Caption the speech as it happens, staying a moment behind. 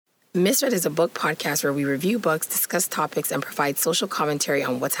Misread is a book podcast where we review books, discuss topics, and provide social commentary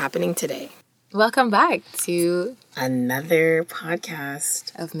on what's happening today. Welcome back to another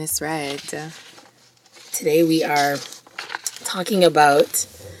podcast of Misread. Today we are talking about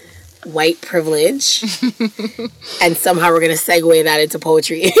white privilege, and somehow we're going to segue that into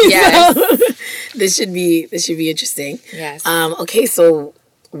poetry. Yes. So, this should be interesting. Yes. Okay, so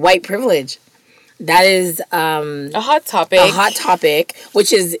white privilege. That is a hot topic. A hot topic,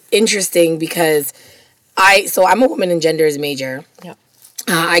 which is interesting because I'm a woman in genders major. Yep.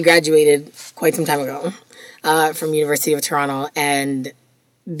 I graduated quite some time ago from University of Toronto, and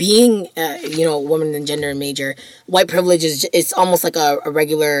being a woman in gender major, white privilege it's almost like a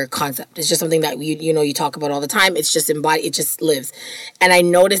regular concept. It's just something that you talk about all the time. It's just embodied. It just lives. And I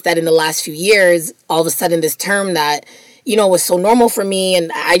noticed that in the last few years, all of a sudden, this term that was so normal for me,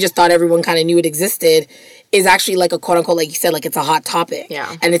 and I just thought everyone kind of knew it existed, is actually like a quote unquote, like you said, like it's a hot topic.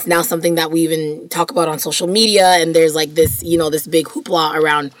 Yeah. And it's now something that we even talk about on social media, and there's like this, this big hoopla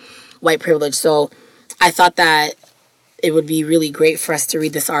around white privilege. So I thought that it would be really great for us to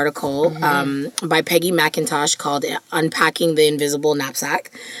read this article by Peggy McIntosh called Unpacking the Invisible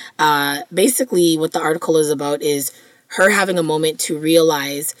Knapsack. Basically, what the article is about is her having a moment to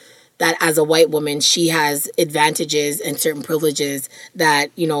realize that as a white woman, she has advantages and certain privileges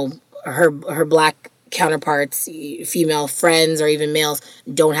that, her black counterparts, female friends, or even males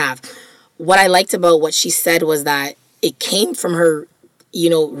don't have. What I liked about what she said was that it came from her,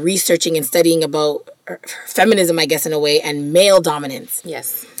 researching and studying about feminism, I guess, in a way, and male dominance.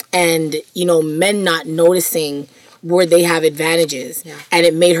 Yes. And, men not noticing where they have advantages. Yeah. And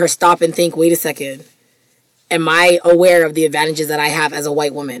it made her stop and think, wait a second. Am I aware of the advantages that I have as a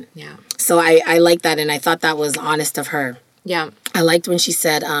white woman? Yeah. So I like that, and I thought that was honest of her. Yeah. I liked when she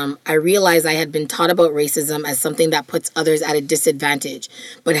said, I realized I had been taught about racism as something that puts others at a disadvantage,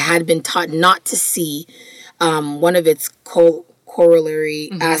 but had been taught not to see one of its corollary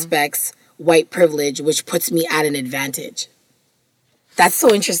aspects, white privilege, which puts me at an advantage. That's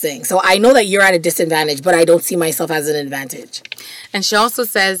so interesting. So I know that you're at a disadvantage, but I don't see myself as an advantage. And she also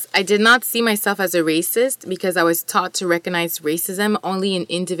says, I did not see myself as a racist because I was taught to recognize racism only in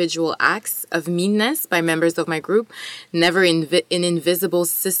individual acts of meanness by members of my group, never in invisible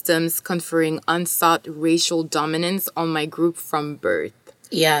systems conferring unsought racial dominance on my group from birth.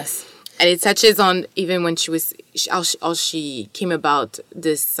 Yes. And it touches on even when she came about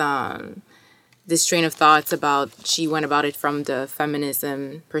this train of thoughts about, she went about it from the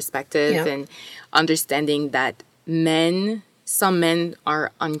feminism perspective and understanding that some men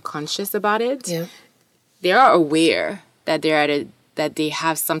are unconscious about it. Yeah. They are aware that that they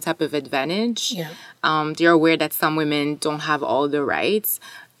have some type of advantage. Yeah. They're aware that some women don't have all the rights,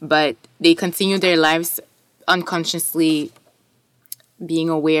 but they continue their lives unconsciously being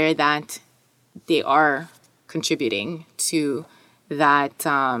aware that they are contributing to that,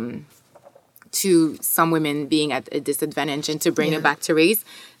 to some women being at a disadvantage. And to bring it back to race,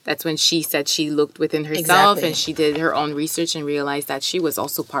 that's when she said she looked within herself and she did her own research and realized that she was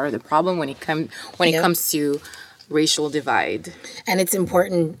also part of the problem when it comes to racial divide. And it's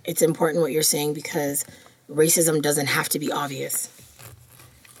important what you're saying, because racism doesn't have to be obvious.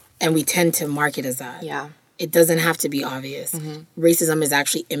 And we tend to mark it as that. Yeah. It doesn't have to be obvious. Racism is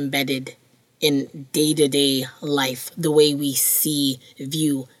actually embedded in day-to-day life, the way we see,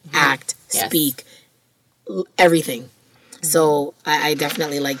 view, act, speak, everything. So I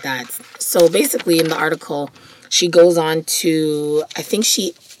definitely like that. So basically in the article, she goes on to, I think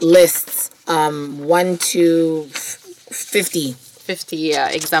she lists 1 to 50. 50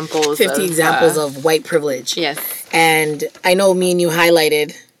 examples. 50 examples of white privilege. Yes. And I know me and you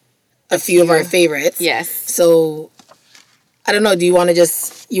highlighted a few of our favorites. Yes. So I don't know, do you want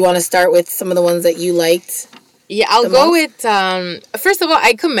to start with some of the ones that you liked? Yeah, I'll go with, first of all,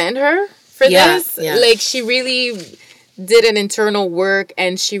 I commend her for this. Yeah. Like, she really did an internal work,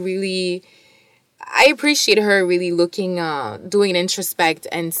 and I appreciate her really looking, doing an introspect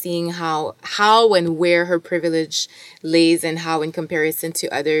and seeing how and where her privilege lays, and how in comparison to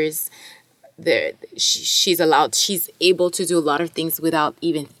others, she's able to do a lot of things without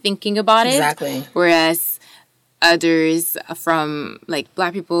even thinking about it. Exactly. Whereas others from like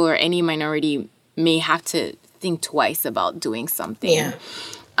Black people or any minority may have to think twice about doing something. Yeah.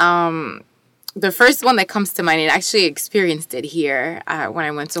 The first one that comes to mind, I actually experienced it here when I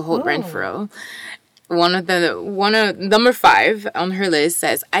went to Holt Renfrew. Number 5 on her list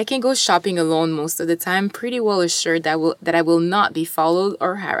says, I can go shopping alone most of the time, pretty well assured that I will not be followed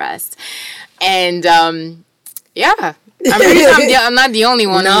or harassed. And I'm not the only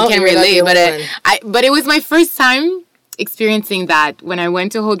one who can relate, but it was my first time experiencing that when I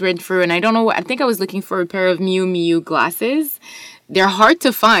went to Hold Renfrew, and I don't know what, I think I was looking for a pair of Miu Miu glasses. They're hard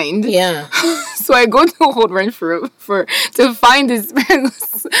to find. Yeah. So I go to Hold Renfrew to find this pair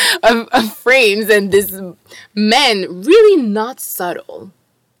of frames, and this man, really not subtle,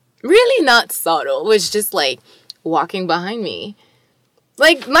 was just like walking behind me.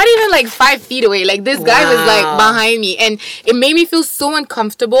 Like, not even like 5 feet away. Like, this guy was like behind me. And it made me feel so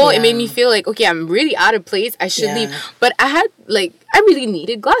uncomfortable. Yeah. It made me feel like, okay, I'm really out of place. I should leave. But I really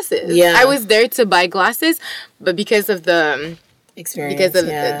needed glasses. Yeah. I was there to buy glasses, but because of the experience. Because of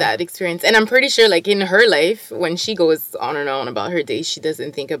that experience. And I'm pretty sure, like, in her life, when she goes on and on about her day, she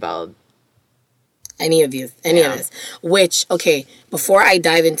doesn't think about any of this. Which, okay, before I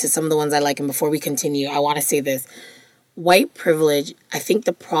dive into some of the ones I like and before we continue, I want to say this. White privilege, I think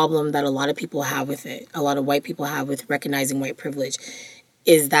the problem that a lot of people have with it, a lot of white people have with recognizing white privilege,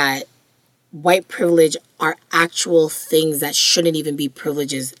 is that white privilege are actual things that shouldn't even be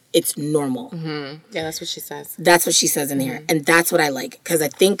privileges. It's normal. Mm-hmm. Yeah, that's what she says. That's what she says in here. And that's what I like. Because I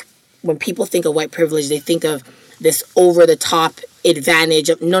think when people think of white privilege, they think of this over-the-top advantage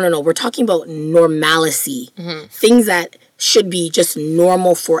of, no. We're talking about normalcy. Mm-hmm. Things that should be just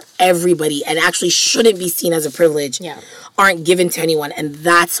normal for everybody and actually shouldn't be seen as a privilege aren't given to anyone, and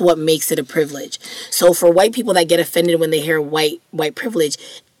that's what makes it a privilege. So for white people that get offended when they hear white privilege,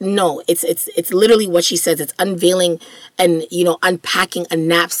 no, it's literally what she says. It's unveiling and, unpacking a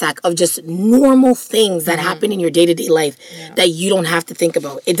knapsack of just normal things that happen in your day-to-day life that you don't have to think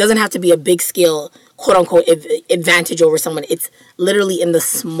about. It doesn't have to be a big scale, quote unquote, advantage over someone. It's literally in the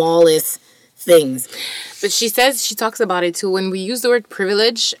smallest things. But she talks about it too. When we use the word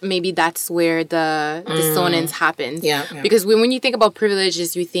privilege, maybe that's where the dissonance happens. Yeah. Because when you think about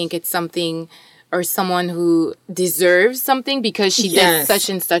privileges, you think it's something or someone who deserves something because she did such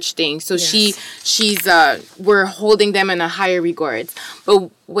and such thing. So she's we're holding them in a higher regards.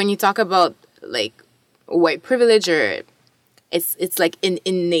 But when you talk about like white privilege, or it's like an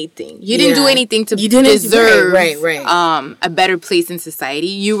innate thing. You didn't do anything to deserve a better place in society.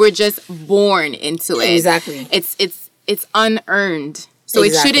 You were just born into it. Exactly. It's unearned. So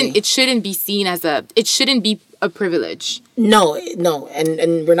it shouldn't be seen as it shouldn't be a privilege. No,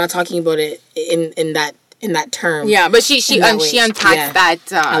 and we're not talking about it in that term. Yeah, but she unpacks that.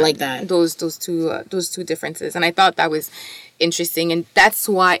 I like that. Those two differences, and I thought that was interesting, and that's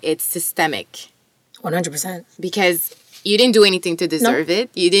why it's systemic. 100%. Because you didn't do anything to deserve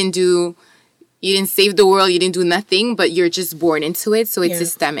it. You didn't save the world. You didn't do nothing, but you're just born into it. So it's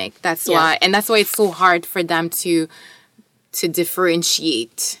systemic. That's why it's so hard for them to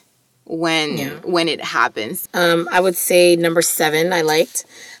differentiate when it happens. I would say number 7 I liked.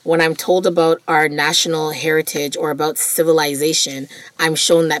 When I'm told about our national heritage or about civilization, I'm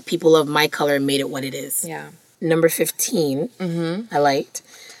shown that people of my color made it what it is. Yeah. Number 15, I liked.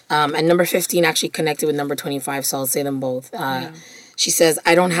 And number 15 actually connected with number 25, so I'll say them both. She says,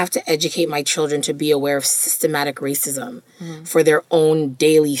 I don't have to educate my children to be aware of systematic racism for their own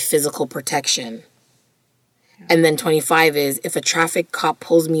daily physical protection. And then 25 is, if a traffic cop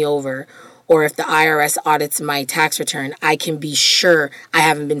pulls me over or if the IRS audits my tax return, I can be sure I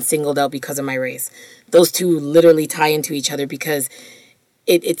haven't been singled out because of my race. Those two literally tie into each other because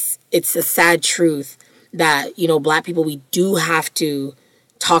it's a sad truth that, Black people, we do have to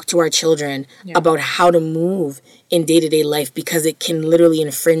talk to our children about how to move in day-to-day life because it can literally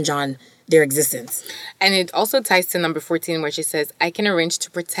infringe on their existence. And it also ties to number 14 where she says, I can arrange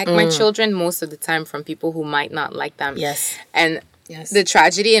to protect my children most of the time from people who might not like them. Yes. And the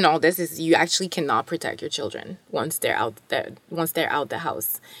tragedy in all this is you actually cannot protect your children once they're out the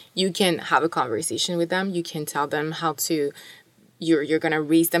house. You can have a conversation with them. You can tell them how to, you're going to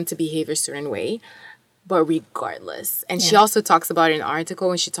raise them to behave a certain way. But regardless, and she also talks about in an article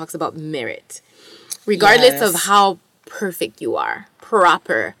when she talks about merit, regardless of how perfect you are,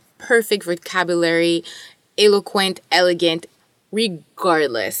 perfect vocabulary, eloquent, elegant,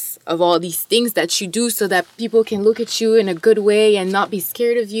 regardless of all these things that you do so that people can look at you in a good way and not be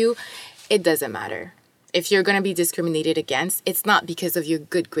scared of you, it doesn't matter. If you're going to be discriminated against, it's not because of your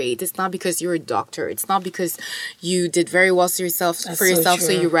good grades. It's not because you're a doctor. It's not because you did very well for yourself.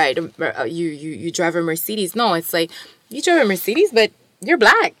 So you ride, you drive a Mercedes. No, it's like you drive a Mercedes, but you're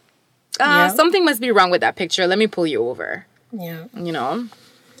Black. Something must be wrong with that picture. Let me pull you over. Yeah,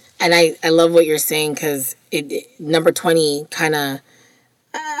 And I love what you're saying because number 20 kind of.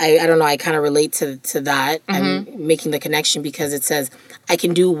 I don't know, I kind of relate to that and making the connection because it says, I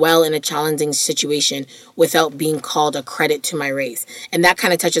can do well in a challenging situation without being called a credit to my race. And that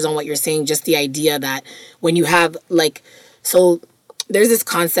kind of touches on what you're saying, just the idea that when you have so there's this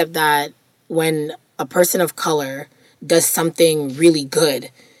concept that when a person of color does something really good,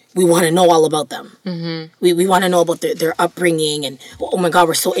 we want to know all about them. Mm-hmm. We want to know about their upbringing, and oh my God,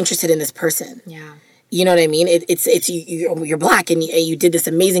 we're so interested in this person. Yeah. You know what I mean? It's you're Black and you did this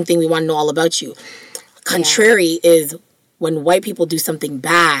amazing thing. We want to know all about you. Contrary is when white people do something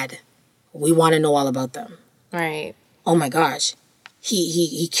bad, we want to know all about them. Right. Oh my gosh.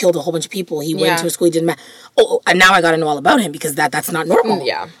 He killed a whole bunch of people. He went to a school he didn't matter. Oh, and now I got to know all about him because that's not normal.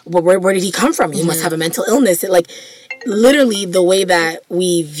 Yeah. But where did he come from? He must have a mental illness. Like, literally the way that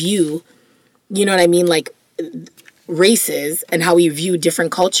we view, you know what I mean, like races and how we view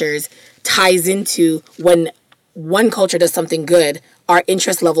different cultures ties into when one culture does something good, our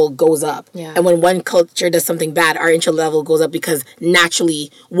interest level goes up. Yeah. And when one culture does something bad, our interest level goes up because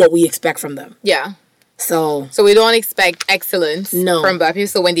naturally what we expect from them. Yeah. So we don't expect excellence from Black people.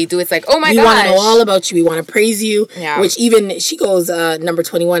 So when they do, it's like, oh my gosh. We want to know all about you. We want to praise you. Yeah. Which even, she goes, number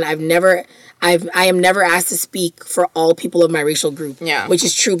 21, I am never asked to speak for all people of my racial group. Yeah. Which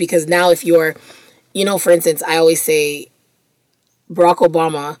is true because now if you're, for instance, I always say Barack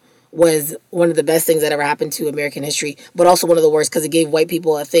Obama was one of the best things that ever happened to American history, but also one of the worst because it gave white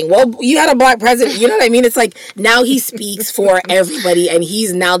people a thing. Well, you had a Black president. You know what I mean? It's like now he speaks for everybody and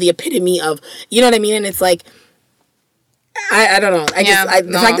he's now the epitome of, you know what I mean? And it's like, I don't know.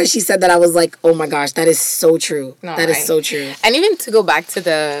 The fact that she said that, I was like, oh my gosh, that is so true. That is so true. And even to go back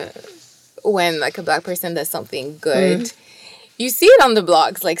to when like a Black person does something good, you see it on the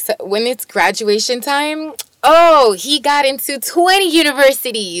blogs. Like when it's graduation time, oh, he got into 20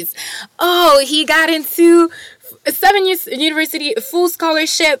 universities. Oh, he got into 7 years university, full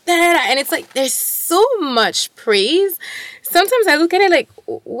scholarship. And it's like, there's so much praise. Sometimes I look at it like,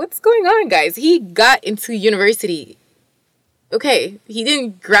 what's going on, guys? He got into university. Okay, he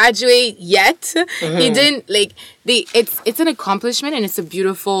didn't graduate yet. Mm-hmm. He didn't, like, it's an accomplishment and it's a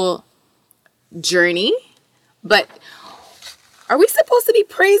beautiful journey. But are we supposed to be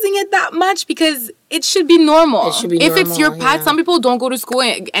praising it that much? Because it should be normal. It should be normal, if it's your path, some people don't go to school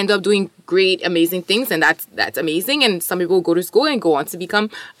and end up doing great, amazing things, and that's amazing. And some people go to school and go on to become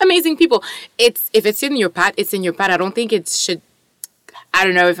amazing people. If it's in your path, it's in your path. I don't think it should. I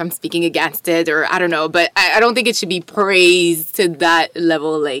don't know if I'm speaking against it or I don't know, but I don't think it should be praised to that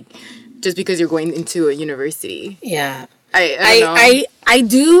level, like just because you're going into a university. Yeah. I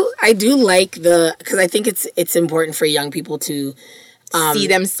do like because I think it's important for young people to see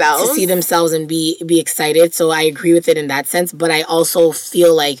themselves and be excited. So I agree with it in that sense, but I also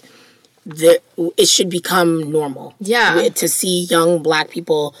feel like it should become normal. Yeah. To see young Black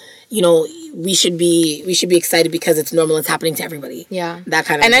people, we should be excited because it's normal. It's happening to everybody. Yeah. That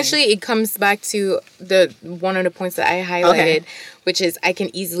kind of thing. And actually it comes back to one of the points that I highlighted, which is I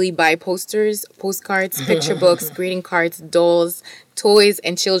can easily buy posters, postcards, picture books, greeting cards, dolls, toys,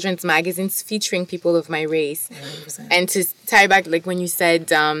 and children's magazines featuring people of my race. 100%. And to tie back, like when you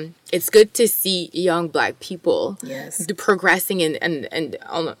said, it's good to see young Black people progressing and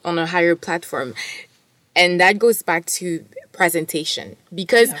on a higher platform. And that goes back to presentation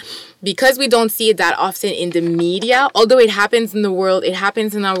because we don't see it that often in the media, although it happens in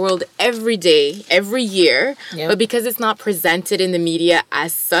our world every day, every year, but because it's not presented in the media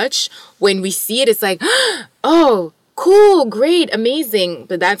as such, when we see it, it's like, oh, cool, great, amazing.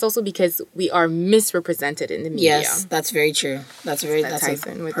 But that's also because we are misrepresented in the media. Yes, that's very true. That's a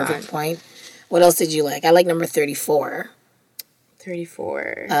perfect point. What else did you like? I like number 34.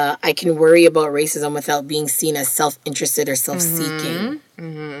 34. I can worry about racism without being seen as self-interested or self-seeking.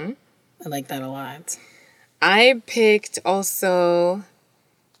 Mm-hmm. I like that a lot. I picked also,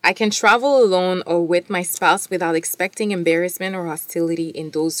 I can travel alone or with my spouse without expecting embarrassment or hostility in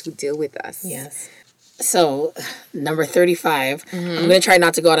those who deal with us. Yes. So, number 35, I'm going to try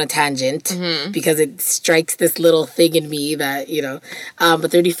not to go on a tangent because it strikes this little thing in me that,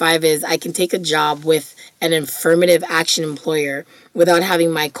 but 35 is I can take a job with an affirmative action employer without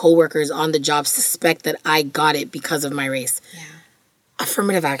having my coworkers on the job suspect that I got it because of my race. Yeah.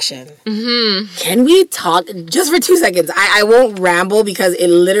 Affirmative action. Mm-hmm. Can we talk just for 2 seconds? I won't ramble because it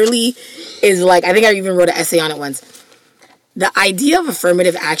literally is like, I think I even wrote an essay on it once. The idea of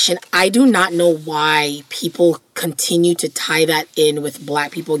affirmative action, I do not know why people continue to tie that in with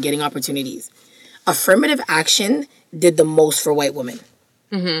Black people getting opportunities. Affirmative action did the most for white women.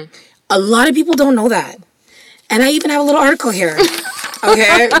 Mm-hmm. A lot of people don't know that. And I even have a little article here.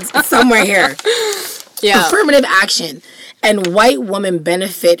 Okay? It's somewhere here. Yeah. Affirmative action. And white women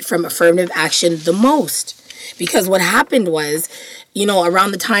benefit from affirmative action the most. Because what happened was,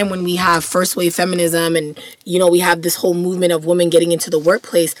 around the time when we have first wave feminism and, we have this whole movement of women getting into the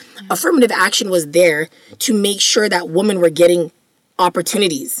workplace, affirmative action was there to make sure that women were getting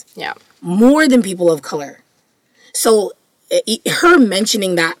opportunities. Yeah. More than people of color. So her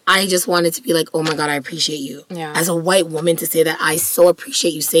mentioning that, I just wanted to be like, oh my God, I appreciate you. Yeah. As a white woman, to say that, I so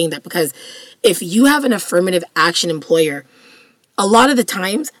appreciate you saying that, because if you have an affirmative action employer, a lot of the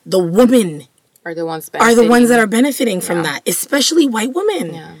times the women are the ones that are benefiting from that, especially white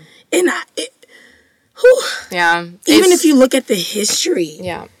women. Yeah. And even if you look at the history,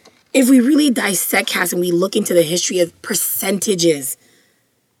 if we really dissect Cass and we look into the history of percentages,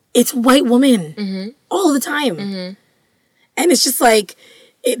 it's white women all the time. And it's just like,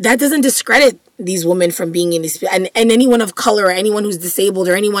 that doesn't discredit these women from being in these, and anyone of color or anyone who's disabled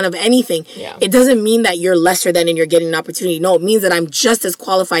or anyone of anything. It doesn't mean that you're lesser than and you're getting an opportunity. No, it means that I'm just as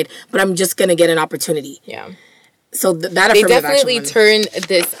qualified, but I'm just going to get an opportunity. So that they definitely turn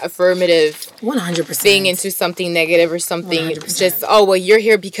this affirmative 100% thing into something negative or something 100%. Just, oh, well, you're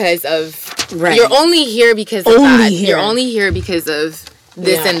here because of, you're only here because of that. You're only here because of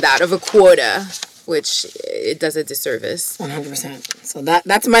this and that, of a quota, which it does a disservice. 100%. So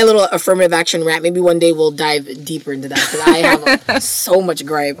that's my little affirmative action rant. Maybe one day we'll dive deeper into that, because I have so much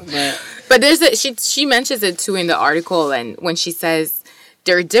gripe. But there's she mentions it too in the article, and when she says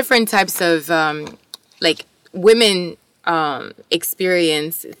there are different types of like women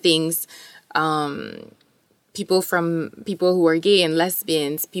experience things, people who are gay and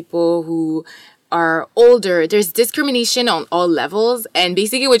lesbians, people who are older. There's discrimination on all levels, and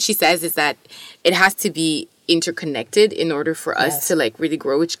basically what she says is that it has to be interconnected in order for us to like really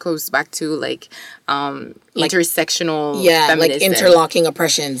grow, which goes back to like intersectional feminism. Like interlocking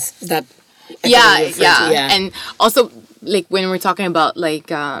oppressions that and also like when we're talking about like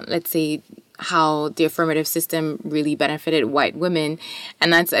let's say how the affirmative system really benefited white women,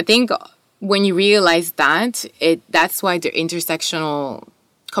 and that's, I think when you realize that, that's why the intersectional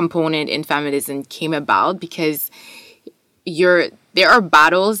component in feminism came about, because there are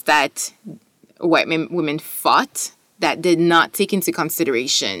battles that white women fought that did not take into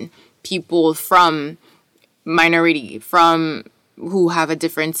consideration people from minority, from who have a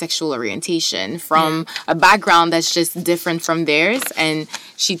different sexual orientation, from a background that's just different from theirs. And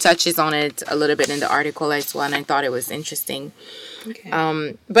she touches on it a little bit in the article as well, and I thought it was interesting. Okay.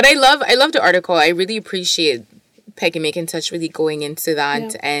 But I love the article. I really appreciate Peggy Making Touch really going into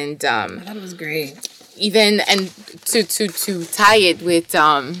that, and I thought it was great. Even and to tie it with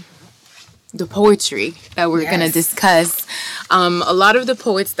the poetry that we're gonna discuss. A lot of the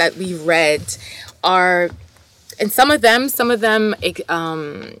poets that we read are, and some of them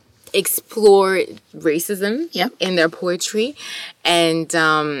explore racism in their poetry, and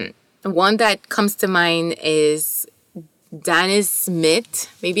one that comes to mind is Dana Smith.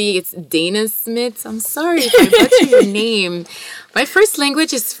 Maybe it's Dana Smith. I'm sorry if I butchered your name. My first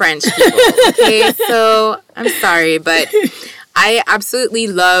language is French, people. Okay, so I'm sorry, but I absolutely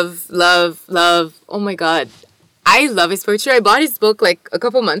love. Oh my God, I love his poetry. I bought his book like a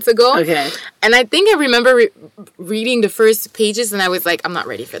couple months ago. Okay, and I think I remember reading the first pages, and I was like, I'm not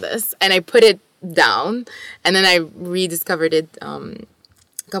ready for this, and I put it down, and then I rediscovered it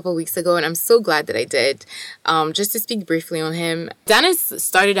couple of weeks ago, and I'm so glad that I did. Just to speak briefly on him, Dennis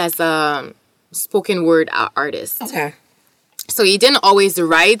started as a spoken word artist. Okay. So he didn't always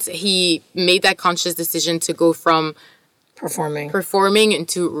write. He made that conscious decision to go from performing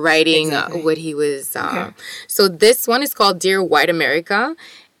into writing what he was. So this one is called Dear White America,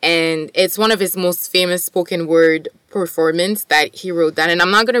 and it's one of his most famous spoken word performance that he wrote down. And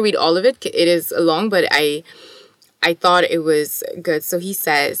I'm not going to read all of it. It is long, but I thought it was good. So he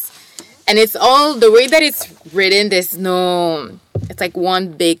says, and it's all, the way that it's written, it's like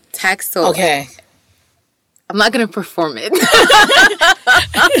one big text. So I'm not going to perform it.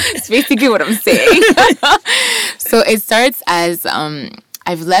 It's basically what I'm saying. So it starts as,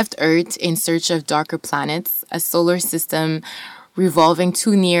 I've left Earth in search of darker planets, a solar system revolving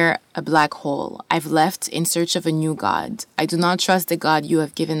too near a black hole. I've left in search of a new God. I do not trust the God you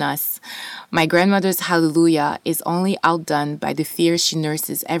have given us. My grandmother's hallelujah is only outdone by the fear she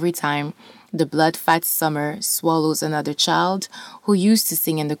nurses every time the blood-fat summer swallows another child who used to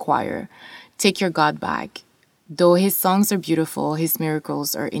sing in the choir. Take your God back. Though his songs are beautiful, his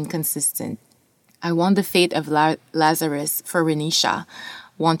miracles are inconsistent. I want the fate of Lazarus for Renisha.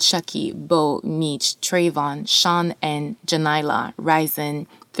 Want Chucky, Bo, Meech, Trayvon, Sean, and Janila rising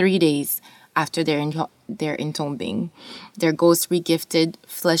 3 days after their entombing. Their ghosts regifted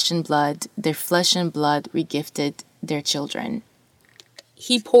flesh and blood. Their flesh and blood regifted their children.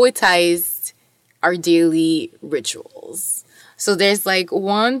 He poetized our daily rituals. So there's like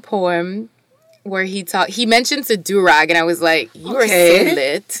one poem where he mentions a do-rag, and I was like, you are so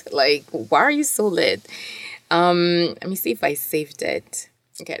lit. Like, why are you so lit? Let me see if I saved it.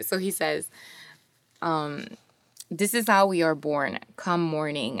 Okay, so he says, This is how we are born. Come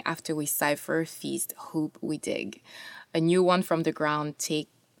morning, after we cipher, feast, hope we dig. A new one from the ground, take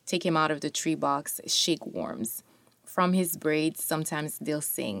him out of the tree box, shake worms. From his braids, sometimes they'll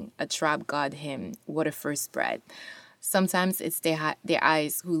sing a trap god hymn, what a first bread. Sometimes it's their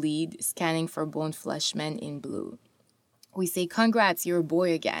eyes who lead, scanning for bone flesh men in blue. We say, congrats, you're a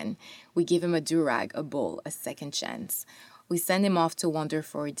boy again. We give him a durag, a bowl, a second chance. We send him off to wander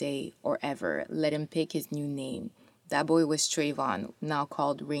for a day or ever. Let him pick his new name. That boy was Trayvon, now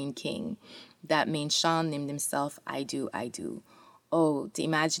called Rain King. That main Sean named himself I Do, I Do. Oh, the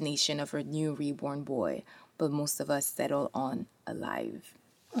imagination of a new reborn boy. But most of us settle on alive.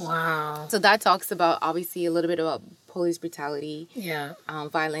 Wow. So that talks about, obviously, a little bit about police brutality. Yeah.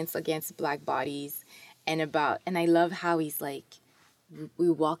 Violence against Black bodies. And I love how he's like, we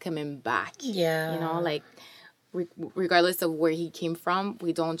welcome him back. Yeah. You know, like, regardless of where he came from,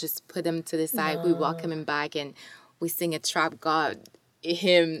 we don't just put him to the side. No. We welcome him back and we sing a trap god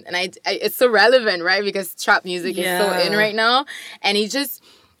hymn. And I it's so relevant, right? Because trap music is so in right now. And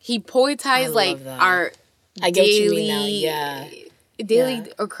he poetized like our daily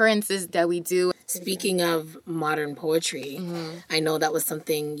occurrences that we do. Speaking of modern poetry, I know that was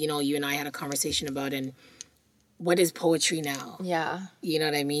something, you and I had a conversation about. And what is poetry now? Yeah. You know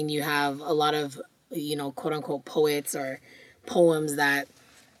what I mean? You have a lot of, quote unquote poets or poems that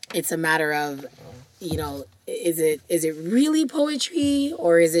it's a matter of, is it really poetry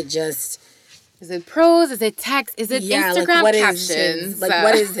or is it just... Is it prose? Is it text? Is it Instagram like captions?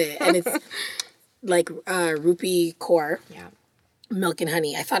 What is it? And it's like Rupi Kaur. Yeah. Milk and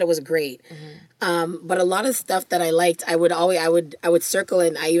Honey. I thought it was great. But a lot of stuff that I liked, I would circle,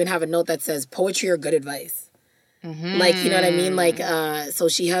 and I even have a note that says poetry or good advice. Like, you know what I mean? Like, so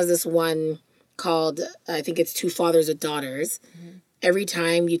she has this one called, I think it's Two Fathers with Daughters. Every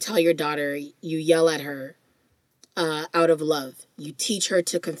time you tell your daughter, you yell at her out of love. You teach her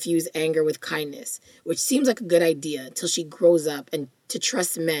to confuse anger with kindness, which seems like a good idea until she grows up and to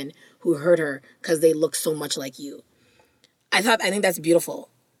trust men who hurt her because they look so much like you. I think that's beautiful.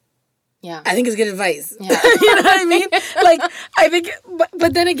 Yeah. I think it's good advice. Yeah. You know what I mean? Like, I think,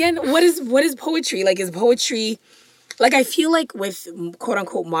 but then again, what is poetry? Like, is poetry, like, I feel like with quote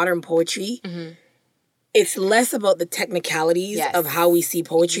unquote modern poetry, it's less about the technicalities of how we see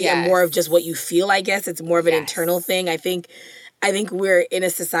poetry and more of just what you feel, I guess. It's more of an internal thing. I think we're in a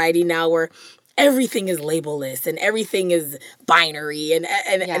society now where everything is labelless and everything is binary and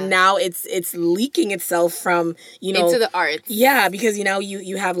now it's leaking itself from into the arts. Yeah, because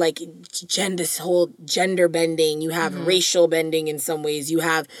you have like this whole gender bending, you have racial bending in some ways, you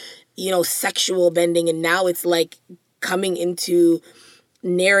have sexual bending, and now it's like coming into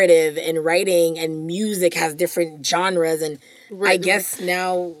narrative and writing, and music has different genres, and I guess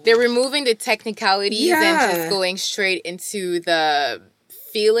now they're removing the technicalities and just going straight into the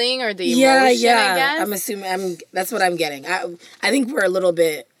feeling or the emotion, I guess. I'm assuming that's what I'm getting. I think we're a little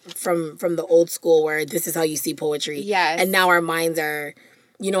bit from the old school where this is how you see poetry. Yes. And now our minds are,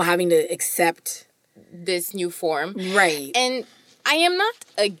 having to accept this new form. Right. And I am not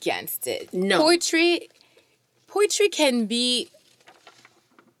against it. No. Poetry can be,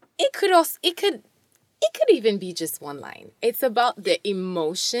 it could even be just one line. It's about the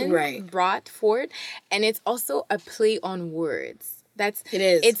emotion brought forth, and it's also a play on words. It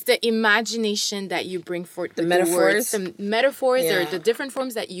is. It's the imagination that you bring forth. The metaphors. The metaphors or the different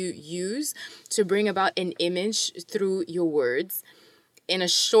forms that you use to bring about an image through your words in a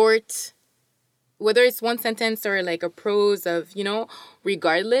short, whether it's one sentence or like a prose of,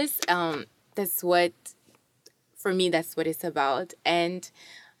 regardless, that's what it's about. And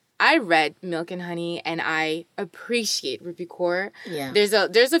I read Milk and Honey, and I appreciate Rupi Kaur. Yeah.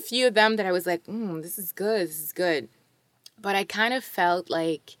 There's a few of them that I was like, this is good. But I kind of felt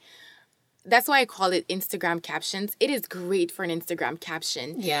like, that's why I call it Instagram captions. It is great for an Instagram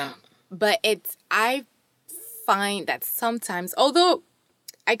caption. Yeah. But I find that sometimes, although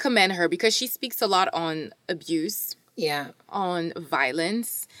I commend her because she speaks a lot on abuse. Yeah. On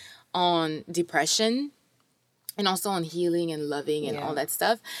violence, on depression, and also on healing and loving and all that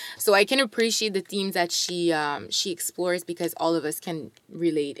stuff. So I can appreciate the themes that she explores, because all of us can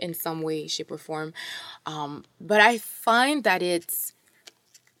relate in some way, shape, or form. But I find that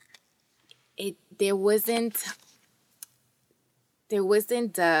there wasn't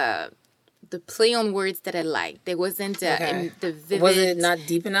the play on words that I liked. There wasn't the vivid. Was it not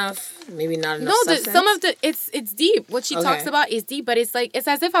deep enough? Maybe not enough. No, some of it's deep. What she talks about is deep, but it's like, it's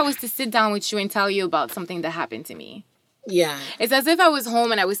as if I was to sit down with you and tell you about something that happened to me. Yeah. It's as if I was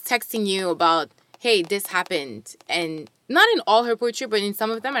home and I was texting you about hey, this happened. And not in all her poetry, but in some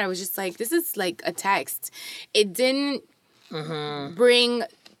of them. And I was just like, this is like a text. It didn't bring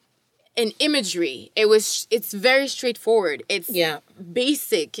an imagery. It's very straightforward. It's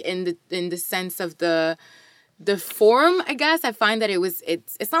basic in the sense of the form, I guess. I find that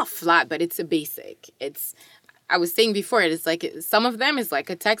it's not flat, but it's a basic. I was saying before, it's like some of them is like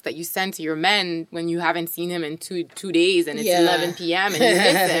a text that you send to your man when you haven't seen him in two days and it's 11 p.m. and you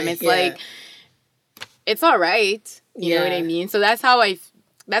miss him. It's like, it's all right. You know what I mean? So that's how I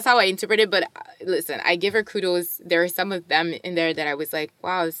interpret it. But listen, I give her kudos. There are some of them in there that I was like,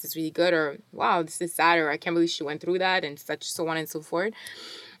 wow, this is really good, or wow, this is sad, or I can't believe she went through that, and so on and so forth.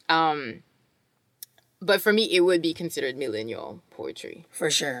 But for me, it would be considered millennial poetry.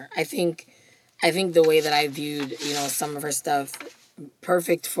 For sure. I think the way that I viewed, some of her stuff,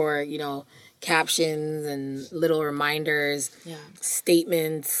 perfect for, captions and little reminders,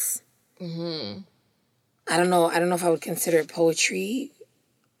 statements. Mm-hmm. I don't know if I would consider it poetry.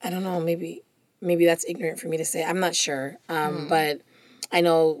 I don't know. Maybe that's ignorant for me to say. I'm not sure. But I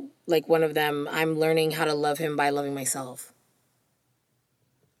know, like, one of them, I'm learning how to love him by loving myself.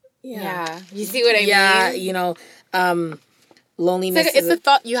 Yeah. You see what I mean? Loneliness. It's a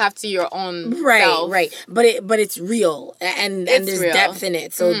thought you have to your own self. Right. But it's real, and there's real depth in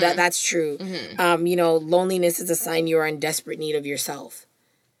it. So that's true. Mm-hmm. Loneliness is a sign you are in desperate need of yourself.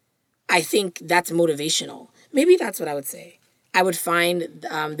 I think that's motivational. Maybe that's what I would say. I would find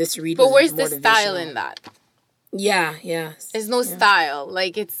this read. But where's the style in that? Yeah. There's no style.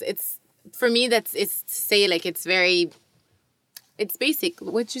 Like it's for me. It's to say like it's very. It's basic.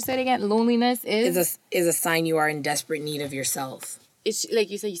 What you said again? Loneliness is a sign you are in desperate need of yourself. It's like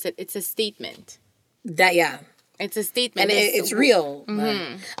you said. It's a statement. It's a statement, and it's real.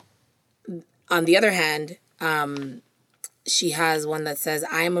 Mm-hmm. On the other hand, she has one that says,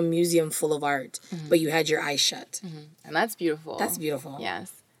 "I am a museum full of art, but you had your eyes shut," and that's beautiful. That's beautiful.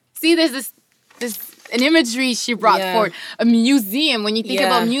 Yes. See, there's this an imagery she brought forward. A museum. When you think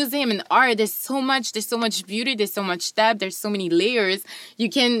about museum and art, there's so much beauty, there's so much depth, there's so many layers.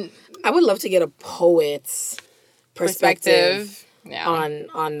 I would love to get a poet's perspective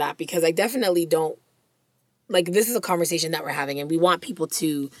on that, because I definitely don't, like, this is a conversation that we're having, and we want people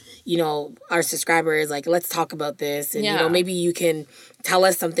to, our subscribers, like, let's talk about this, and maybe you can tell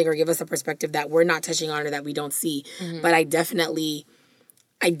us something or give us a perspective that we're not touching on or that we don't see. But I definitely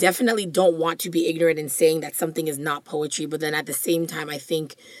don't want to be ignorant in saying that something is not poetry, but then at the same time, I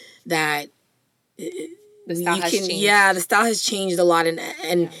think that the style has changed. Yeah, the style has changed a lot,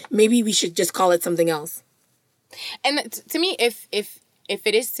 and maybe we should just call it something else. And to me, if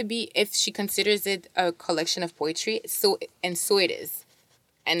she considers it a collection of poetry, so it is,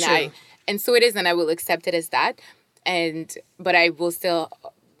 and so it is, and I will accept it as that, but I will still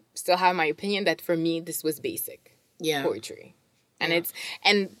have my opinion that for me this was basic poetry.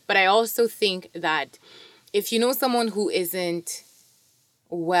 But I also think that if you know someone who isn't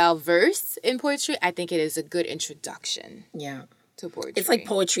well versed in poetry, I think it is a good introduction. To poetry. It's like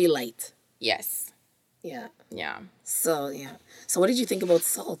poetry light. Yes. Yeah. Yeah. So what did you think about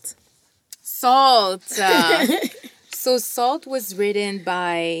Salt? Salt. So Salt was written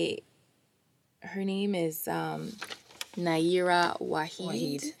by, her name is Naira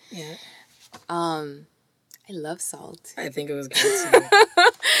Wahid. Yeah. I love Salt. I think it was good too.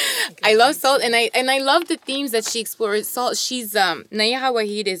 I love Salt, and I love the themes that she explores. Salt. She's Naira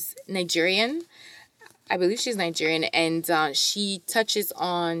Wahid is Nigerian. I believe she's Nigerian, and she touches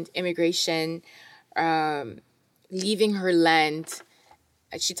on immigration, leaving her land.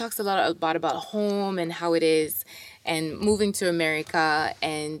 She talks a lot about home and how it is, and moving to America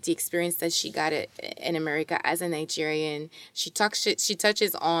and the experience that she got in America as a Nigerian. She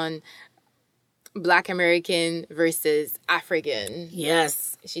touches on Black American versus African.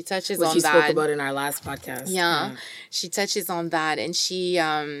 Yes. She touches on that. Which she spoke about in our last podcast. Yeah. She touches on that, and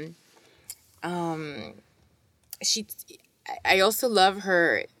I also love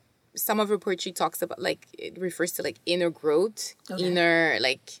her. Some of her poetry talks about, like, it refers to, like, inner growth, inner,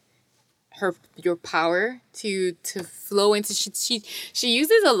 like, your power to flow into. She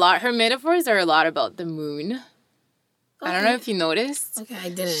uses a lot. Her metaphors are a lot about the moon. I don't know if you noticed. Okay, I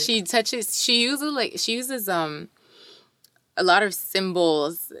didn't. She uses a lot of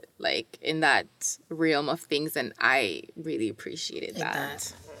symbols, like, in that realm of things, and I really appreciated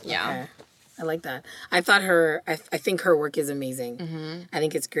that. Yeah. Okay. I like that. I think her work is amazing. Mm-hmm. I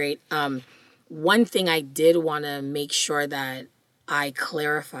think it's great. One thing I did want to make sure that I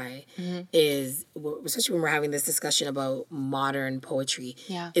clarify is, especially when we're having this discussion about modern poetry,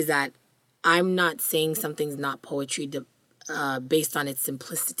 is that I'm not saying something's not poetry based on its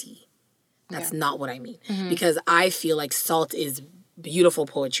simplicity. That's not what I mean. Because I feel like Salt is beautiful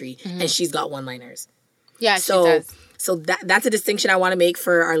poetry and she's got one-liners. Yeah, she does. So that's a distinction I want to make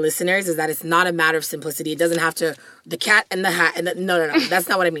for our listeners, is that it's not a matter of simplicity. It doesn't have to, the cat and the hat, and no, that's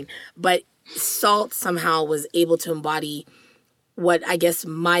not what I mean. But Salt somehow was able to embody what I guess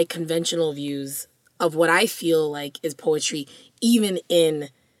my conventional views of what I feel like is poetry, even in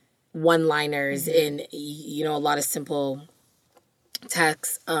one-liners, in, you know, a lot of simple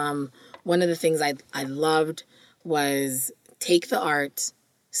texts. One of the things I loved was take the art,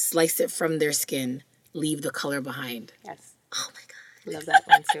 slice it from their skin, leave the color behind. Yes. Oh my God. Love that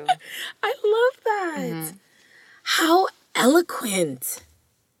one too. I love that. How eloquent.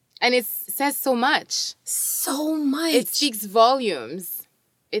 And it says so much. So much. It speaks volumes.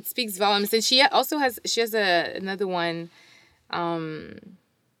 And she also has another one.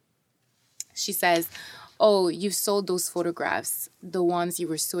 She says, oh, you sold those photographs, the ones you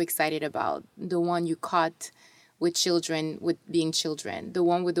were so excited about, the one you caught with being children, the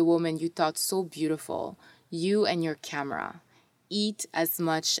one with the woman you thought so beautiful, you and your camera. Eat as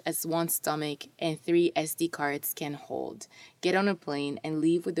much as one stomach and 3 SD cards can hold. Get on a plane and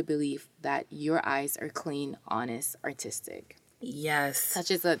leave with the belief that your eyes are clean, honest, artistic. Yes.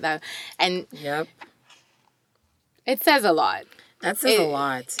 Touches that. And yep. It says a lot. That says a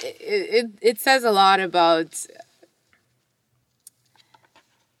lot. It says a lot about...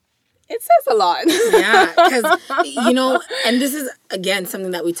 It says a lot. Yeah, because, you know, and this is, again,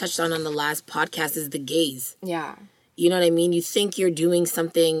 something that we touched on the last podcast, is the gaze. Yeah. You know what I mean? You think you're doing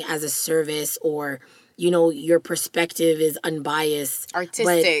something as a service, or, you know, your perspective is unbiased.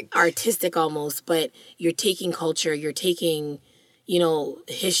 Artistic almost, but you're taking culture, you're taking, you know,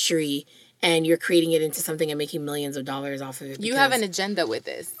 history, and you're creating it into something and making millions of dollars off of it. You have an agenda with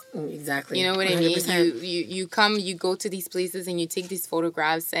this. Exactly. You know what 100%. I mean? You go to these places and you take these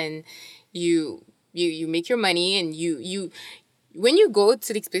photographs and you make your money, and you when you go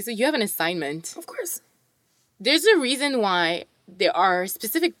to these places, you have an assignment. Of course. There's a reason why there are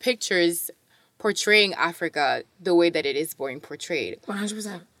specific pictures portraying Africa the way that it is being portrayed.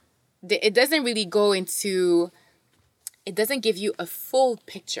 100%. It doesn't really go into... It doesn't give you a full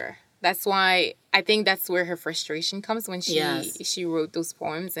picture. That's why I think that's where her frustration comes when she wrote those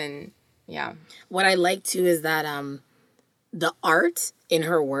poems. And yeah. What I like too is that the art in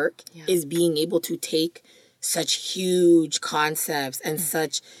her work is being able to take such huge concepts and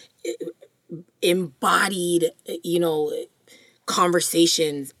such embodied, you know,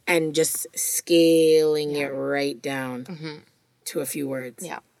 conversations, and just scaling it right down to a few words.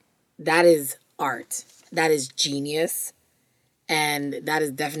 Yeah. That is art. That is genius. And that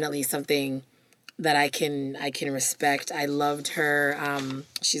is definitely something that I can respect. I loved her.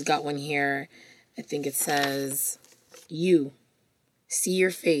 She's got one here. I think it says, you see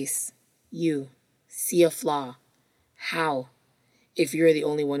your face. You see a flaw. How? If you're the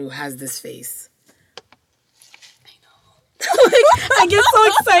only one who has this face. I know. I get so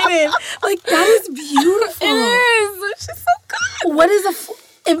excited. Like, that is beautiful. It is. She's so good. What is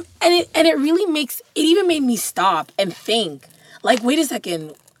and it really makes, it even made me stop and think. Like, wait a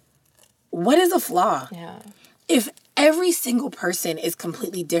second, what is a flaw? Yeah. If every single person is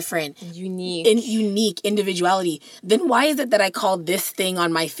completely different, unique individuality, then why is it that I call this thing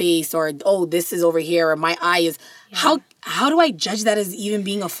on my face, or, oh, this is over here, or my eye is... Yeah. How do I judge that as even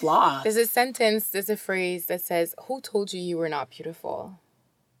being a flaw? There's a phrase that says, who told you were not beautiful?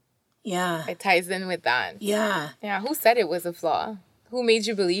 Yeah. It ties in with that. Yeah. Yeah, who said it was a flaw? Who made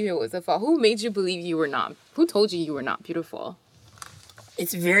you believe it was a flaw? Who made you believe you were not? Who told you were not beautiful?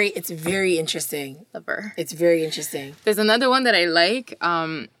 It's very interesting. Love her. It's very interesting. There's another one that I like.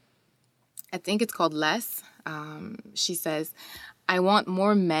 I think it's called Less. She says, I want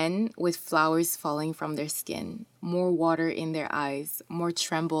more men with flowers falling from their skin, more water in their eyes, more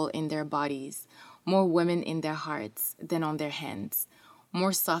tremble in their bodies, more women in their hearts than on their hands,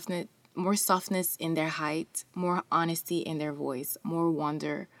 more softness in their height, more honesty in their voice, more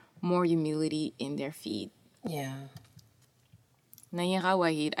wonder, more humility in their feet. Yeah. Nayera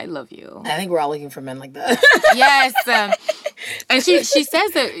Wahid, I love you. I think we're all looking for men like that. Yes. And she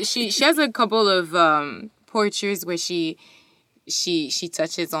says that she has a couple of poetries where she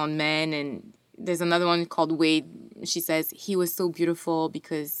touches on men, and there's another one called Wade. She says he was so beautiful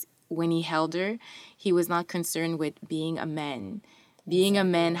because when he held her, he was not concerned with being a man. Being a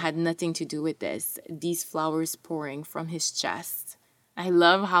man had nothing to do with this. These flowers pouring from his chest. I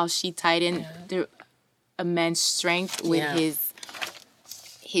love how she tied in a man's strength with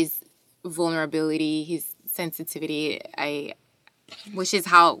his vulnerability, his sensitivity. Which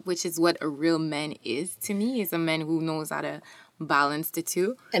is what a real man is to me, is a man who knows how to balance the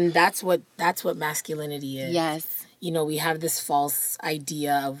two. And that's what masculinity is. Yes. You know, we have this false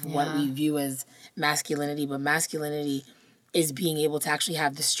idea of what we view as masculinity, but masculinity is being able to actually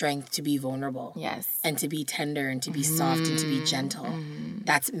have the strength to be vulnerable. Yes. And to be tender and to be soft and to be gentle.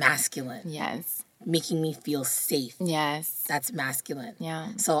 That's masculine. Yes. Making me feel safe. Yes. That's masculine. Yeah.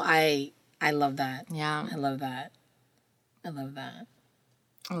 So I love that. Yeah. I love that. I love that.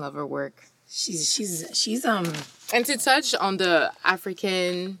 I love her work. She's And to touch on the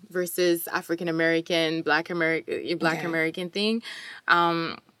African versus African American, Black American thing,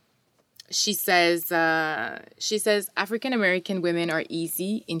 she says African American women are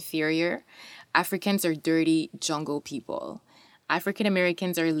easy, inferior. Africans are dirty jungle people. African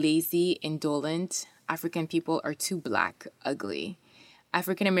Americans are lazy, indolent. African people are too black, ugly.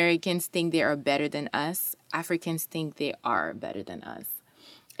 African Americans think they are better than us. Africans think they are better than us.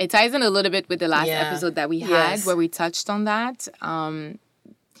 It ties in a little bit with the last episode that we had where we touched on that.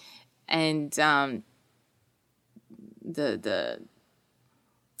 The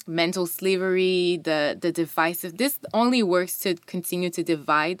mental slavery, the divisive. This only works to continue to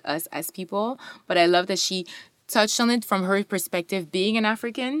divide us as people. But I love that she touched on it from her perspective, being an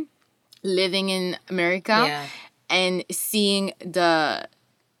African, living in America, and seeing the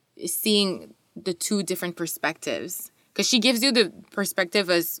two different perspectives. Because she gives you the perspective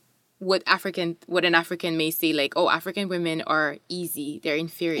as what an African may say, like, oh, African women are easy, they're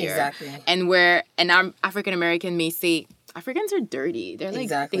inferior. Exactly. And where an African American may say, Africans are dirty. They're like,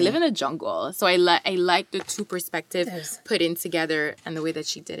 they live in a jungle. So I like the two perspectives put in together and the way that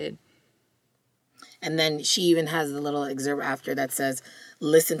she did it. And then she even has the little excerpt after that says,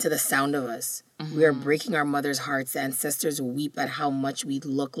 listen to the sound of us. We are breaking our mother's hearts. The ancestors weep at how much we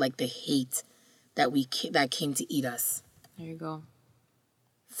look like the hate that came to eat us. There you go.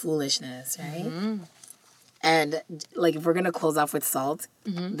 Foolishness, right? And like, if we're gonna close off with salt,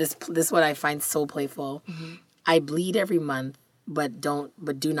 this what I find so playful. I bleed every month, but do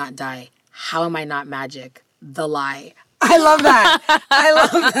not die. How am I not magic? The lie. I love that. I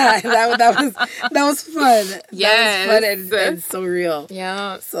love that. That was fun. Yes. That was fun and so real.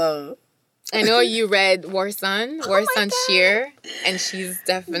 Yeah. So I know you read Warsan Shear, and she's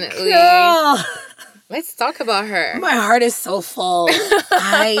definitely. Girl. Let's talk about her. My heart is so full.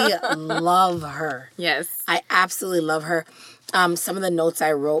 I love her. Yes. I absolutely love her. Some of the notes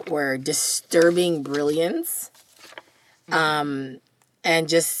I wrote were disturbing brilliance. And I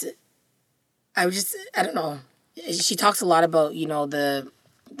don't know. She talks a lot about, you know, the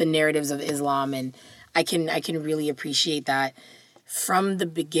narratives of Islam, and I can really appreciate that. From the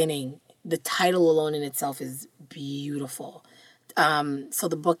beginning, the title alone in itself is beautiful. So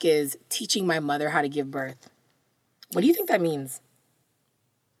the book is Teaching My Mother How to Give Birth. What do you think that means?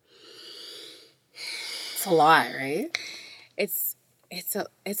 It's a lot, right? It's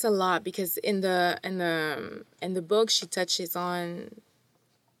a lot, because in the book she touches on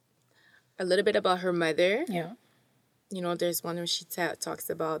a little bit about her mother. Yeah. You know, there's one where she talks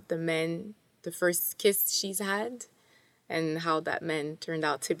about the first kiss she's had, and how that man turned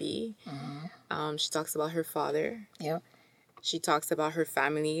out to be. She talks about her father. Yeah. She talks about her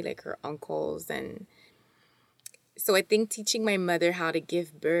family, like her uncles. And so I think teaching my mother how to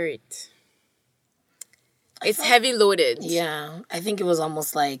give birth, it's heavy loaded. Yeah. I think it was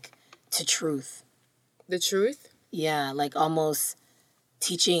almost like to truth. The truth? Yeah, like almost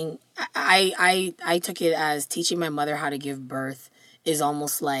teaching. I took it as teaching my mother how to give birth is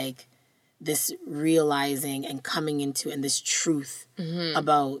almost like this realizing and coming into, and this truth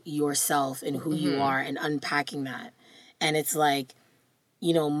about yourself and who you are, and unpacking that. And it's like,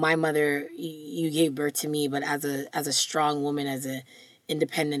 you know, my mother, you gave birth to me, but as a strong woman, as a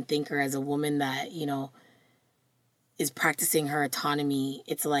independent thinker, as a woman that, you know, is practicing her autonomy,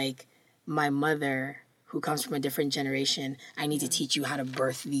 it's like, my mother, who comes from a different generation, I need to teach you how to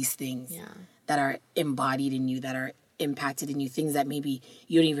birth these things that are embodied in you, that are impacted in you, things that maybe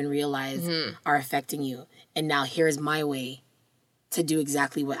you don't even realize are affecting you. And now here's my way to do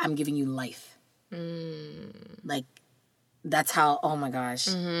exactly what I'm giving you life. Like, that's how, oh my gosh.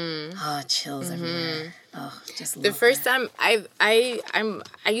 Chills everywhere. Oh, just love the first time I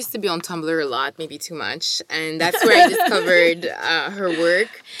used to be on Tumblr a lot, maybe too much, and that's where I discovered her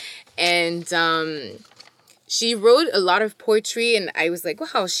work. And she wrote a lot of poetry, and I was like,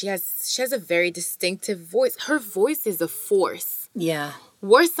 wow, she has a very distinctive voice. Her voice is a force. Yeah.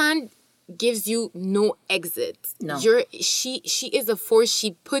 Warsan gives you no exit. No. She is a force.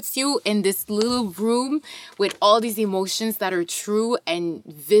 She puts you in this little room with all these emotions that are true and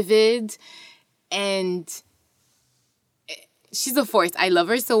vivid, and she's a force. I love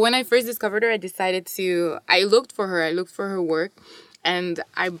her. So when I first discovered her, I looked for her. I looked for her work, and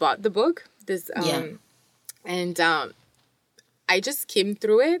I bought the book. And I just came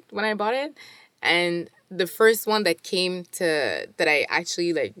through it when I bought it, and the first one that I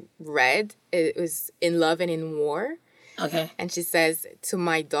actually like read, it was In Love and in War. Okay. And she says, "To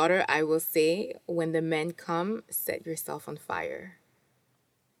my daughter, I will say, when the men come, set yourself on fire."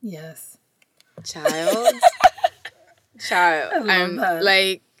 Yes. Child. I love that.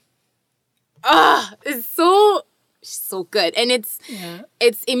 Like, it's so good. And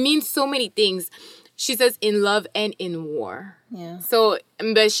it means so many things. She says in love and in war. Yeah. So,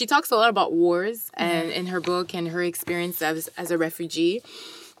 but she talks a lot about wars and in her book and her experience as a refugee.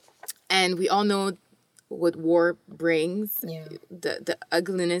 And we all know what war brings, the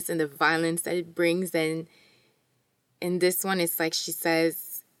ugliness and the violence that it brings. And in this one, it's like she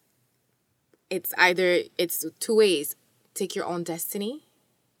says, it's two ways. Take your own destiny,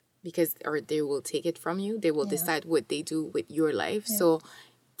 or they will take it from you. They will decide what they do with your life. Yeah. So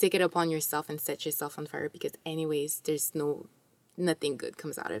take it upon yourself and set yourself on fire, because anyways, there's nothing good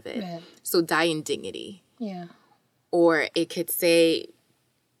comes out of it. Right. So die in dignity. Yeah. Or it could say,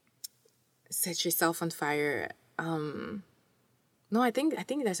 set yourself on fire. No, I think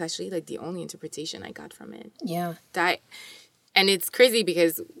that's actually like the only interpretation I got from it. Yeah. Die. And it's crazy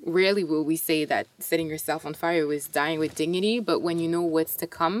because rarely will we say that setting yourself on fire was dying with dignity, but when you know what's to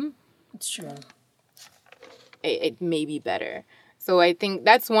come, it's true. It may be better. So I think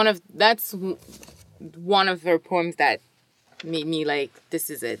that's one of her poems that made me like, this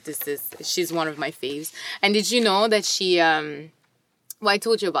is it. She's one of my faves. And did you know that she I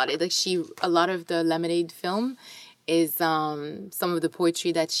told you about it. Like a lot of the Lemonade film is some of the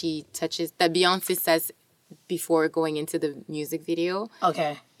poetry that she touches, that Beyonce says before going into the music video.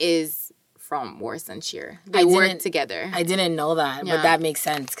 Okay. Is from War's and Cheer. They work together. I didn't know that, but that makes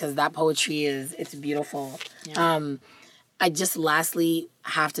sense because that poetry it's beautiful. Yeah. I just lastly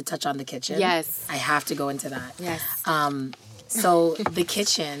have to touch on The Kitchen. Yes. I have to go into that. Yes. So The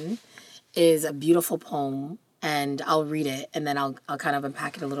Kitchen is a beautiful poem, and I'll read it and then I'll kind of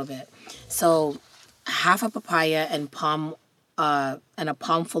unpack it a little bit. So half a papaya and a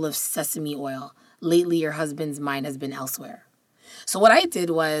palm full of sesame oil. Lately, your husband's mind has been elsewhere. So what I did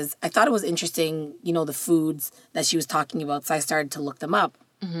was, I thought it was interesting, the foods that she was talking about. So I started to look them up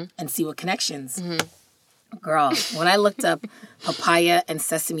and see what connections. Mm-hmm. Girl, when I looked up papaya and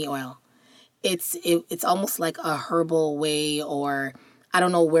sesame oil, it's almost like a herbal way, or I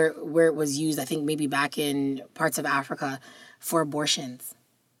don't know where it was used. I think maybe back in parts of Africa for abortions,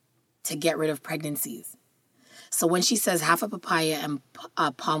 to get rid of pregnancies. So when she says half a papaya and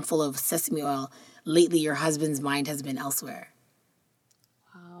a palm full of sesame oil, lately your husband's mind has been elsewhere.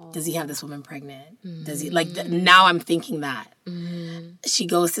 Wow. Does he have this woman pregnant? Mm-hmm. Does he now I'm thinking that. Mm-hmm. She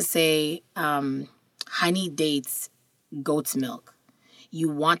goes to say, honey dates goat's milk. You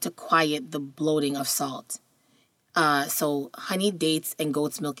want to quiet the bloating of salt. So honey dates and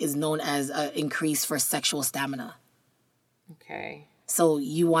goat's milk is known as an increase for sexual stamina. Okay. So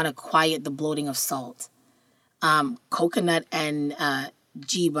you want to quiet the bloating of salt. Coconut and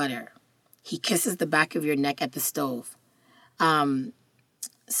ghee butter. He kisses the back of your neck at the stove.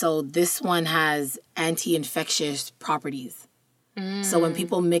 So this one has anti-infectious properties. Mm. So when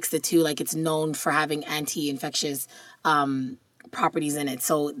people mix the two, like it's known for having anti-infectious properties in it.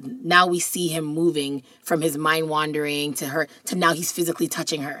 So now we see him moving from his mind wandering to her, to now he's physically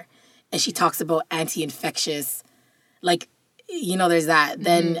touching her. And she talks about anti-infectious, there's that. Mm-hmm.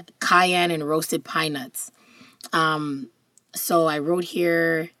 Then cayenne and roasted pine nuts. So I wrote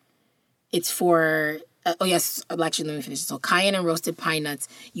here, it's for, actually, let me finish. So cayenne and roasted pine nuts,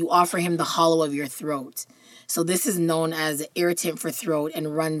 you offer him the hollow of your throat. So this is known as irritant for throat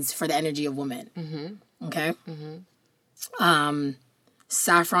and runs for the energy of woman. Mm-hmm. Okay? Mm-hmm.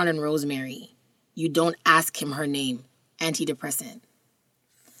 Saffron and rosemary, you don't ask him her name, antidepressant.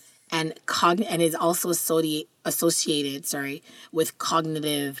 And is also associated with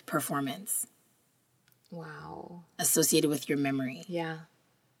cognitive performance. Wow. Associated with your memory. Yeah.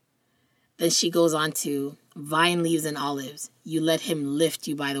 Then she goes on to vine leaves and olives. You let him lift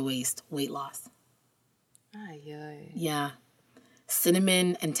you by the waist. Weight loss. Yeah.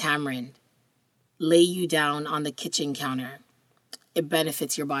 Cinnamon and tamarind. Lay you down on the kitchen counter. It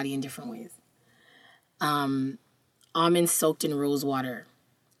benefits your body in different ways. Almonds soaked in rose water.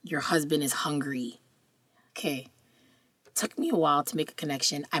 Your husband is hungry. Okay. Took me a while to make a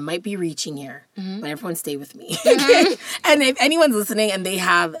connection. I might be reaching here, but everyone stay with me. Mm-hmm. And if anyone's listening and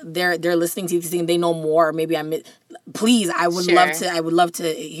they're listening to this thing, they know more, or maybe please, I would love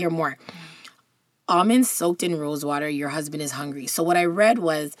to hear more. almonds soaked in rose water, your husband is hungry. So what I read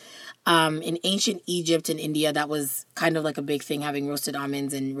was in ancient Egypt and India, that was kind of like a big thing, having roasted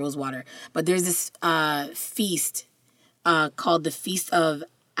almonds and rose water. But there's this feast called the Feast of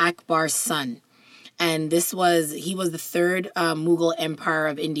Akbar's Son. And he was the third Mughal empire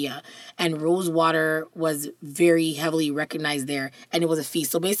of India. And rose water was very heavily recognized there. And it was a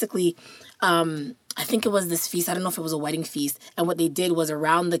feast. So basically, I think it was this feast. I don't know if it was a wedding feast. And what they did was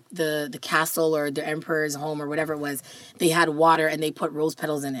around the castle or the emperor's home or whatever it was, they had water and they put rose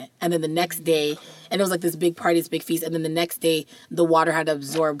petals in it. And then the next day, and it was like this big party, this big feast. And then the next day, the water had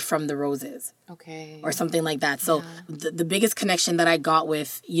absorbed from the roses. Okay. Or something like that. So the biggest connection that I got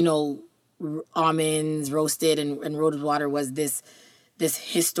with, almonds roasted and rose water was this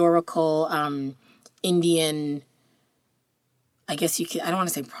historical Indian, I guess I don't want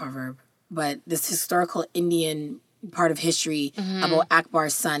to say proverb, but this historical Indian part of history about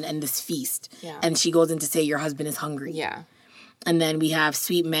Akbar's son and this feast. Yeah. And she goes in to say, your husband is hungry. Yeah. And then we have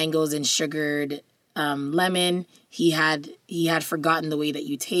sweet mangoes and sugared lemon. He had forgotten the way that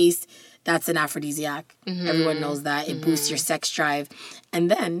you taste. That's an aphrodisiac. Everyone knows that. It boosts your sex drive. And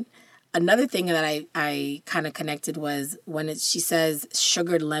then another thing that I kind of connected was when she says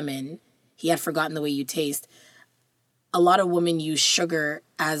sugared lemon, he had forgotten the way you taste. A lot of women use sugar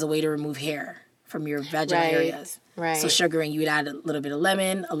as a way to remove hair from your vaginal areas. Right. So sugaring, you would add a little bit of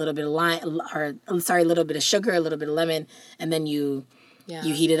lemon, a little bit of a little bit of sugar, a little bit of lemon, and then you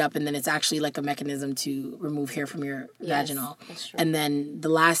heat it up, and then it's actually like a mechanism to remove hair from your vaginal. That's true. And then the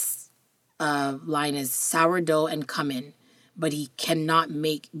last line is sourdough and cumin, but she cannot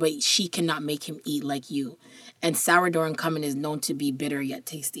make him eat like you. And sourdough and cumin is known to be bitter yet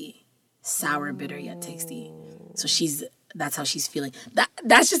tasty. Sour, bitter yet tasty. So that's how she's feeling.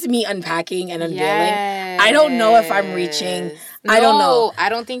 That's just me unpacking and unveiling. Yes. I don't know if I'm reaching. No, I don't know. I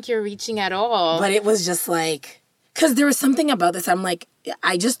don't think you're reaching at all. But it was just like, because there was something about this. I'm like,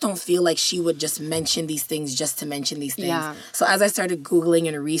 I just don't feel like she would just mention these things just to mention these things. Yeah. So as I started Googling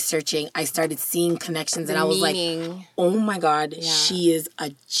and researching, I started seeing connections, and I was like, oh my God, she is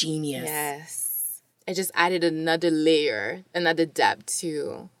a genius. Yes. It just added another layer, another depth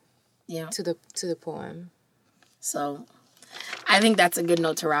to the poem. So I think that's a good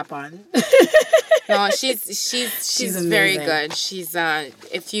note to wrap on. No, she's very good. She's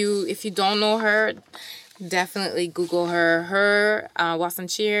if you don't know her, definitely Google her. Her,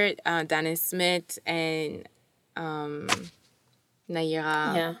 Wasam Cheer, Dennis Smith, and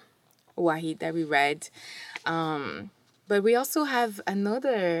Naira Wahid that we read. But we also have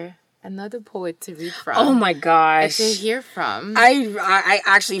another poet to read from. Oh my gosh. To hear from. I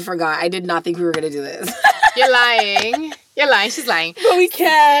actually forgot. I did not think we were going to do this. You're lying. You're lying. She's lying. But we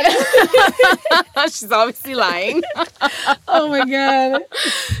can. She's obviously lying. Oh my God.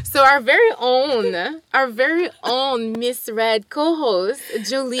 So our very own misread co-host,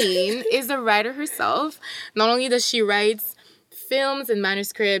 Jolene, is a writer herself. Not only does she write films and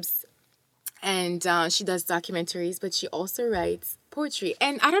manuscripts, and she does documentaries, but she also writes poetry.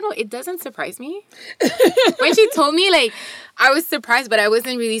 And I don't know, it doesn't surprise me. When she told me, like, I was surprised, but I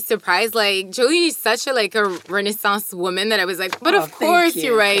wasn't really surprised. Like, Jolene is such a Renaissance woman that I was like, but of course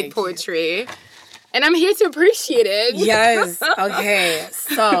you write poetry. And I'm here to appreciate it. Yes. Okay.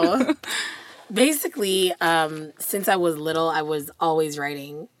 So basically, since I was little, I was always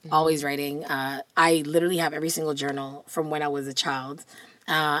writing. I literally have every single journal from when I was a child.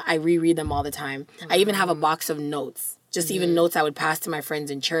 I reread them all the time. I even have a box of notes. Just even notes I would pass to my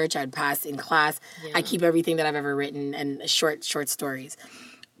friends in church. I'd pass in class. Yeah. I keep everything that I've ever written and short stories.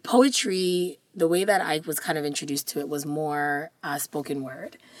 Poetry, the way that I was kind of introduced to it was more spoken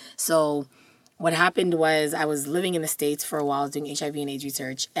word. So what happened was I was living in the States for a while doing HIV and AIDS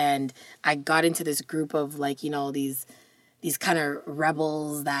research. And I got into this group of these kind of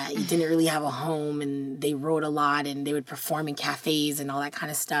rebels that didn't really have a home, and they wrote a lot, and they would perform in cafes and all that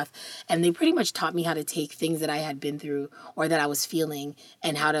kind of stuff. And they pretty much taught me how to take things that I had been through or that I was feeling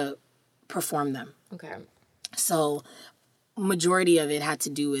and how to perform them. Okay. So majority of it had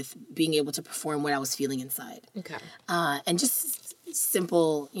to do with being able to perform what I was feeling inside. Okay. And just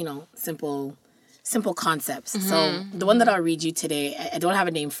simple concepts. Mm-hmm. So the one that I'll read you today, I don't have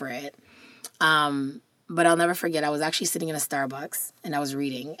a name for it. But I'll never forget, I was actually sitting in a Starbucks and I was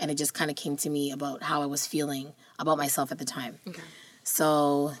reading, and it just kind of came to me about how I was feeling about myself at the time. Okay.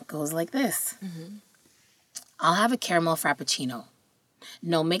 So it goes like this. Mm-hmm. I'll have a caramel frappuccino.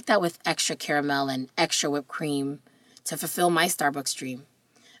 No, make that with extra caramel and extra whipped cream to fulfill my Starbucks dream.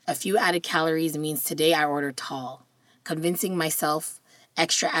 A few added calories means today I order tall. Convincing myself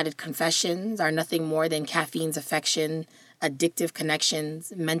extra added confessions are nothing more than caffeine's affection addictive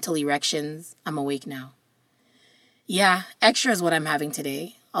connections, mental erections. I'm awake now. Yeah, extra is what I'm having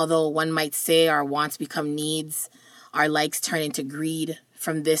today. Although one might say our wants become needs, our likes turn into greed.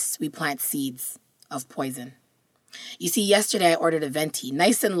 From this, we plant seeds of poison. You see, yesterday I ordered a venti,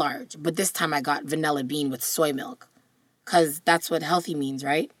 nice and large, but this time I got vanilla bean with soy milk. 'Cause that's what healthy means,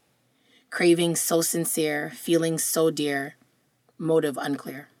 right? Craving so sincere, feeling so dear, motive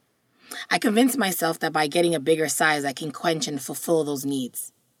unclear. I convinced myself that by getting a bigger size, I can quench and fulfill those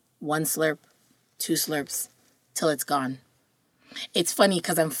needs. 1 slurp, 2 slurps, till it's gone. It's funny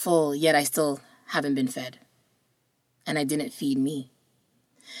because I'm full, yet I still haven't been fed. And I didn't feed me.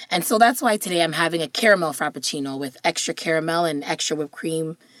 And so that's why today I'm having a caramel frappuccino with extra caramel and extra whipped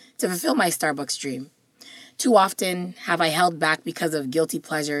cream to fulfill my Starbucks dream. Too often have I held back because of guilty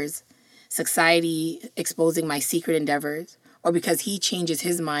pleasures, society exposing my secret endeavors, or because he changes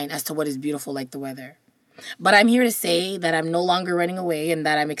his mind as to what is beautiful like the weather. But I'm here to say that I'm no longer running away and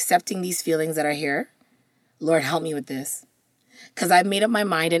that I'm accepting these feelings that are here. Lord, help me with this. Because I've made up my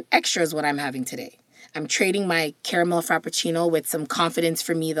mind and extra is what I'm having today. I'm trading my caramel frappuccino with some confidence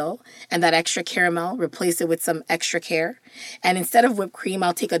for me, though, and that extra caramel, replace it with some extra care. And instead of whipped cream,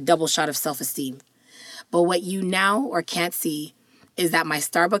 I'll take a double shot of self-esteem. But what you now or can't see is that my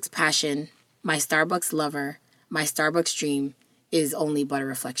Starbucks passion, my Starbucks lover, my Starbucks dream is only but a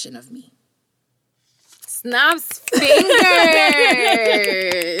reflection of me. Snaps fingers.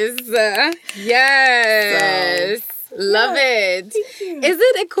 Yes. Love it. Is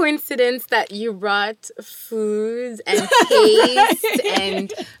it a coincidence that you brought foods and taste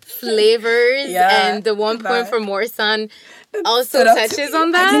and flavors and the 1 point for Morrison also touches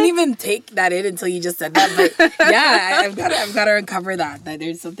on that? I didn't even take that in until you just said that, but yeah, I've got to uncover that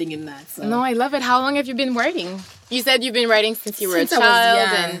there's something in that. So. No, I love it. How long have you been writing? You said you've been writing since you were a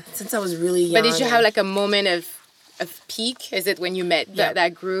child. Since I was really young. But did you have like a moment of peak? Is it when you met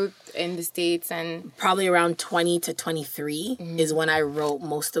that group in the States? And probably around 20 to 23 is when I wrote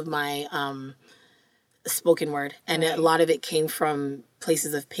most of my spoken word. And a lot of it came from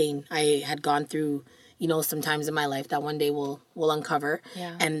places of pain I had gone through, some times in my life that one day we'll uncover.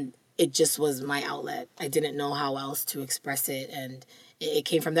 Yeah. And it just was my outlet. I didn't know how else to express it. And it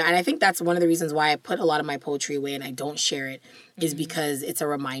came from there. And I think that's one of the reasons why I put a lot of my poetry away and I don't share it is because it's a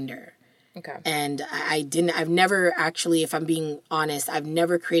reminder. Okay. And I've never actually, if I'm being honest, I've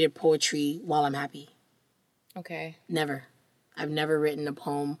never created poetry while I'm happy. Okay. Never. I've never written a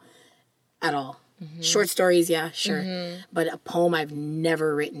poem at all. Mm-hmm. Short stories, yeah, sure. Mm-hmm. But a poem I've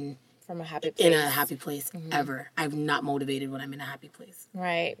never written from a happy place. In a happy place, ever. I'm not motivated when I'm in a happy place.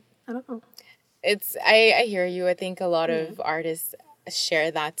 Right. I don't know. I hear you. I think a lot of artists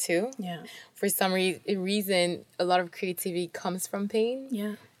share that too. Yeah. For some reason, a lot of creativity comes from pain.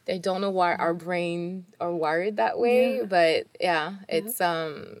 Yeah. I don't know why our brain are wired that way, but it's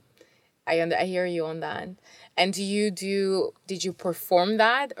I hear you on that. And did you perform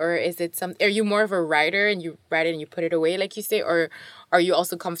that, or is it are you more of a writer and you write it and you put it away like you say, or are you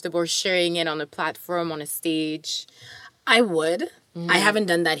also comfortable sharing it on a platform, on a stage? I would. I haven't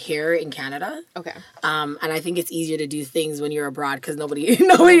done that here in Canada. Okay. And I think it's easier to do things when you're abroad because nobody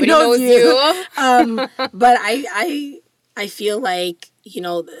knows you. But I feel like,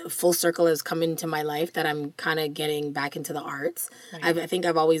 full circle has come into my life that I'm kind of getting back into the arts. Right. I think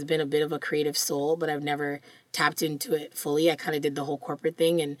I've always been a bit of a creative soul, but I've never tapped into it fully. I kind of did the whole corporate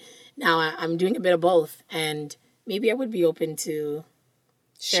thing, and now I'm doing a bit of both. And maybe I would be open to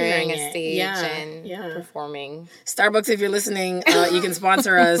sharing a stage and performing. Starbucks, if you're listening, you can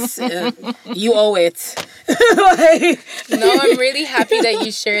sponsor us. You owe it. No, I'm really happy that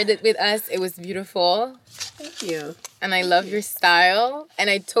you shared it with us. It was beautiful. Thank you. And I love your style. And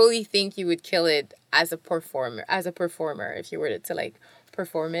I totally think you would kill it as a performer. If you were to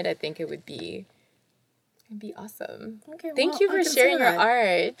perform it, I think it'd be awesome. Okay, Thank you for sharing your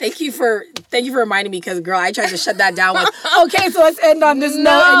art. Thank you for reminding me, because girl, I tried to shut that down with okay, so let's end on this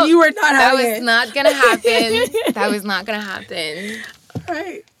note, and you were not having it. That was not gonna happen. That was not gonna happen. All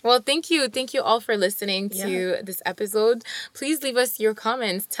right. Well, thank you all for listening to this episode. Please leave us your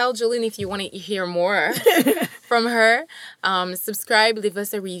comments. Tell Jolene if you want to hear more from her. Subscribe, leave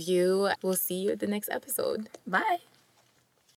us a review. We'll see you at the next episode. Bye.